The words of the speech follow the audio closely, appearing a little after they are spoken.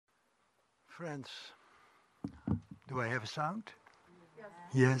Friends, do I have a sound?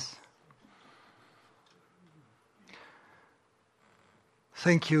 Yes.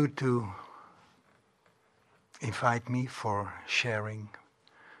 Thank you to invite me for sharing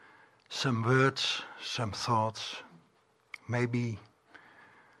some words, some thoughts, maybe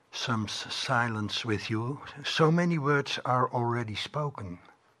some silence with you. So many words are already spoken.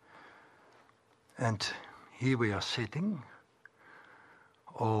 And here we are sitting,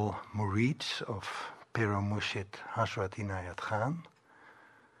 all murids of Pero Murshid Hazrat Inayat Khan,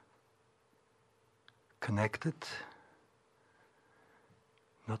 connected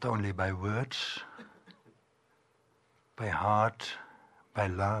not only by words, by heart, by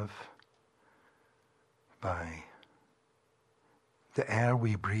love, by the air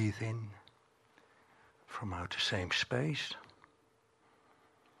we breathe in from out the same space.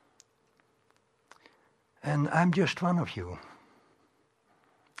 And I'm just one of you.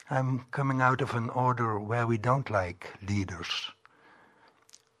 I'm coming out of an order where we don't like leaders,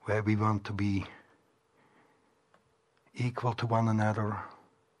 where we want to be equal to one another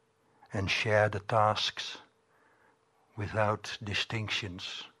and share the tasks without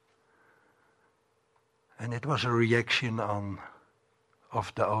distinctions. And it was a reaction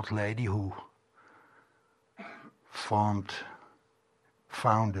of the old lady who founded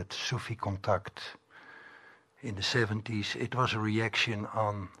Sufi Contact in the 70s. It was a reaction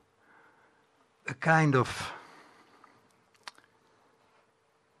on a kind of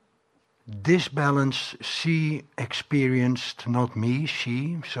disbalance she experienced, not me,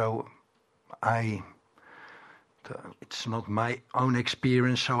 she, so it's not my own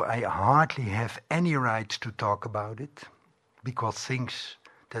experience, so I hardly have any right to talk about it, because things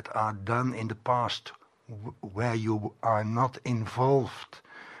that are done in the past where you are not involved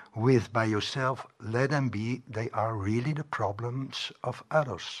with by yourself, let them be. They are really the problems of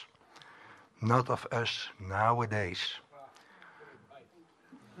others, not of us nowadays.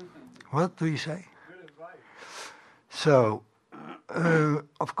 What do you say? So,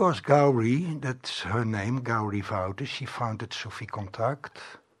 of course, Gauri, that's her name, Gauri Wouter, she founded Sufi Contact,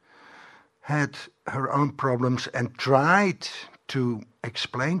 had her own problems and tried to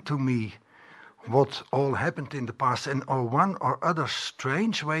explain to me what all happened in the past, and in one or other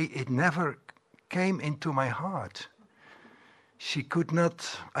strange way it never came into my heart. I could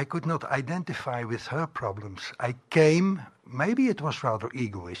not identify with her problems. I came, maybe it was rather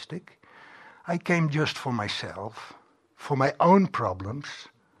egoistic, I came just for myself, for my own problems,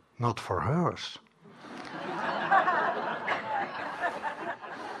 not for hers.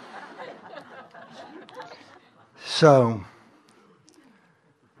 So,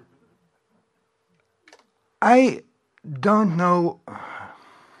 I don't know,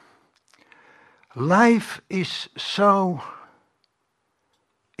 life is so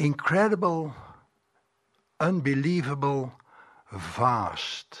incredible, unbelievable,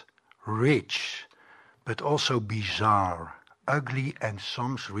 vast, rich, but also bizarre, ugly, and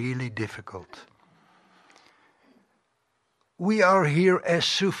sometimes really difficult. We are here as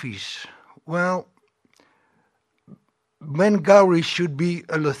Sufis. Well, when Gauri should be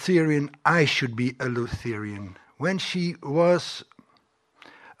a Lutheran, I should be a Lutheran. When she was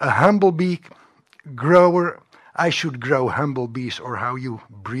a humblebee grower, I should grow humblebees, or how you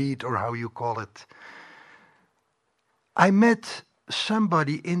breed, or how you call it. I met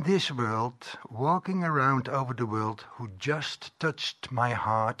somebody in this world, walking around over the world, who just touched my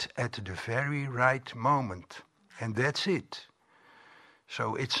heart at the very right moment. And that's it.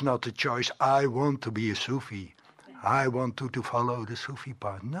 So it's not a choice, I want to be a Sufi. I want to follow the Sufi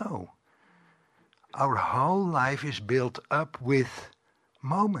path. No. Our whole life is built up with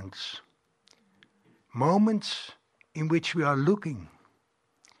moments. Moments in which we are looking.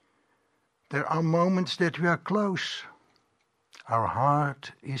 There are moments that we are close. Our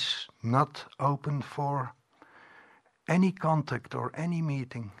heart is not open for any contact or any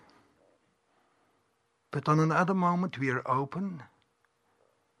meeting. But on another moment we are open,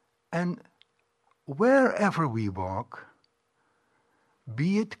 and wherever we walk,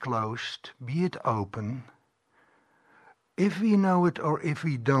 be it closed, be it open, if we know it or if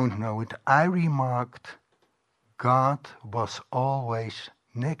we don't know it, I remarked, God was always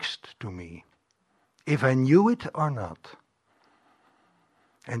next to me, if I knew it or not.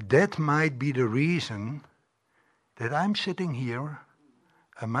 And that might be the reason that I'm sitting here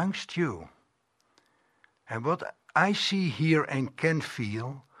amongst you. And what I see here and can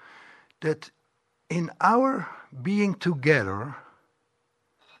feel, that in our being together,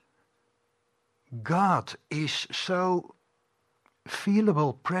 God is so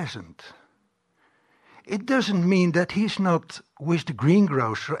feelable present. It doesn't mean that he's not with the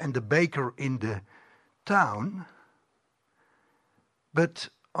greengrocer and the baker in the town. But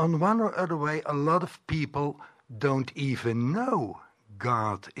on one or other way, a lot of people don't even know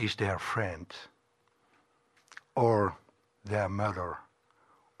God is their friend, or their mother,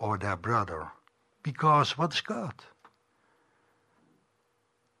 or their brother. Because what's God?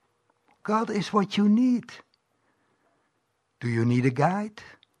 God is what you need. Do you need a guide?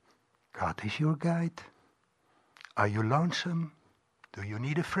 God is your guide. Are you lonesome? Do you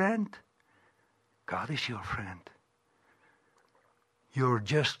need a friend? God is your friend. You're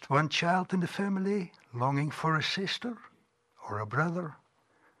just one child in the family, longing for a sister or a brother.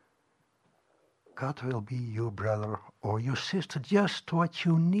 God will be your brother or your sister, just what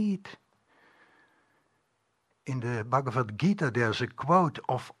you need. In the Bhagavad Gita, there's a quote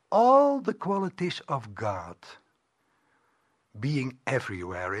of all the qualities of God being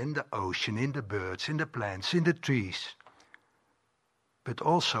everywhere, in the ocean, in the birds, in the plants, in the trees, but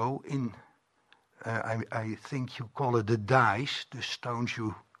also in, I think you call it the dice, the stones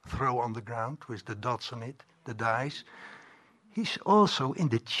you throw on the ground with the dots on it, the dice. He's also in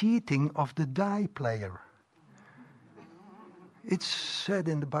the cheating of the die player. It's said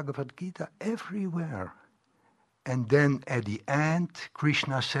in the Bhagavad Gita everywhere. And then at the end,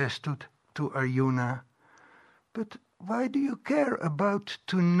 Krishna says to Arjuna, but why do you care about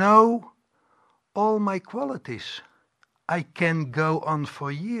to know all my qualities? I can go on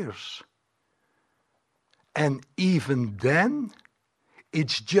for years. And even then,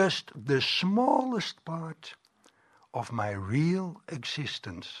 it's just the smallest part of my real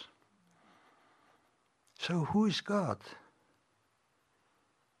existence. So who is God?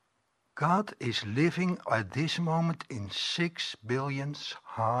 God is living at this moment in 6 billion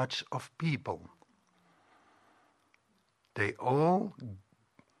hearts of people. They all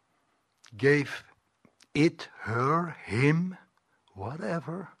gave it, her, him,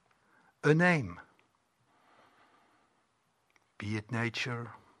 whatever, a name. Be it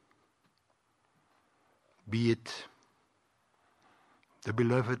nature, be it the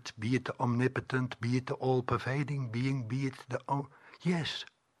beloved, be it the omnipotent, be it the all-pervading being, be it the... Yes,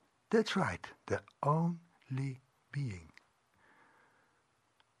 that's right, the only being.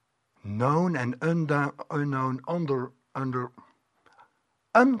 Known and unknown under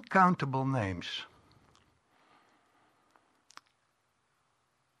uncountable names.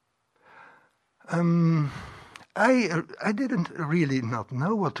 I didn't really not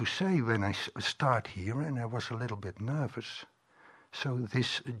know what to say when I start here, and I was a little bit nervous. So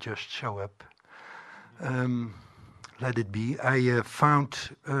this just show up. Let it be. I found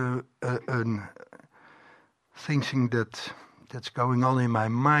thinking that's going on in my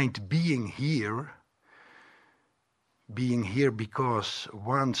mind, being here because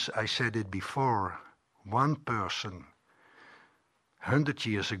once, I said it before, one person 100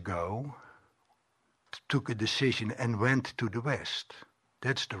 years ago took a decision and went to the West.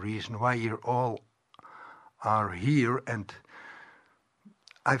 That's the reason why you all are here. And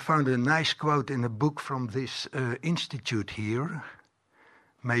I found a nice quote in a book from this institute here.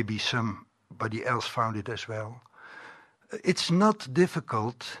 Maybe somebody else found it as well. It's not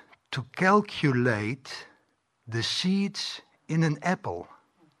difficult to calculate the seeds in an apple.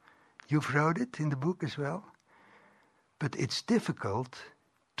 You've wrote it in the book as well. But it's difficult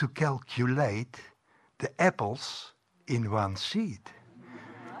to calculate the apples in one seed.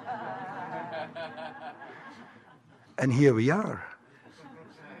 And here we are.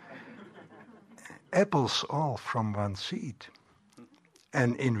 Apples all from one seed.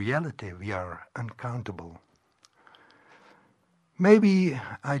 And in reality, we are uncountable. Maybe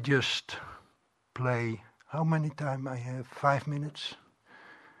I just play, how many time I have? 5 minutes?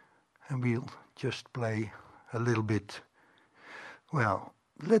 And we'll just play a little bit. Well,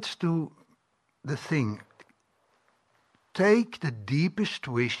 let's do the thing. Take the deepest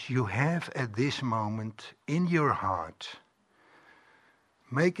wish you have at this moment in your heart.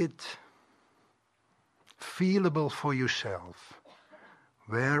 Make it feelable for yourself.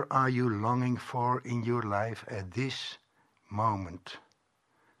 Where are you longing for in your life at this moment?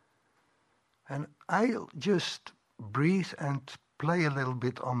 And I'll just breathe and play a little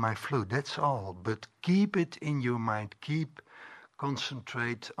bit on my flute, that's all. But keep it in your mind,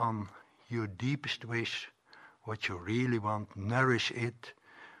 concentrate on your deepest wish, what you really want, nourish it,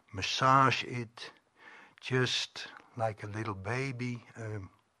 massage it, just like a little baby,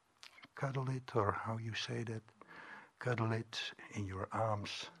 cuddle it, or how you say that, cuddle it in your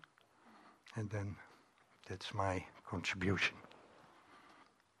arms, and then that's my contribution.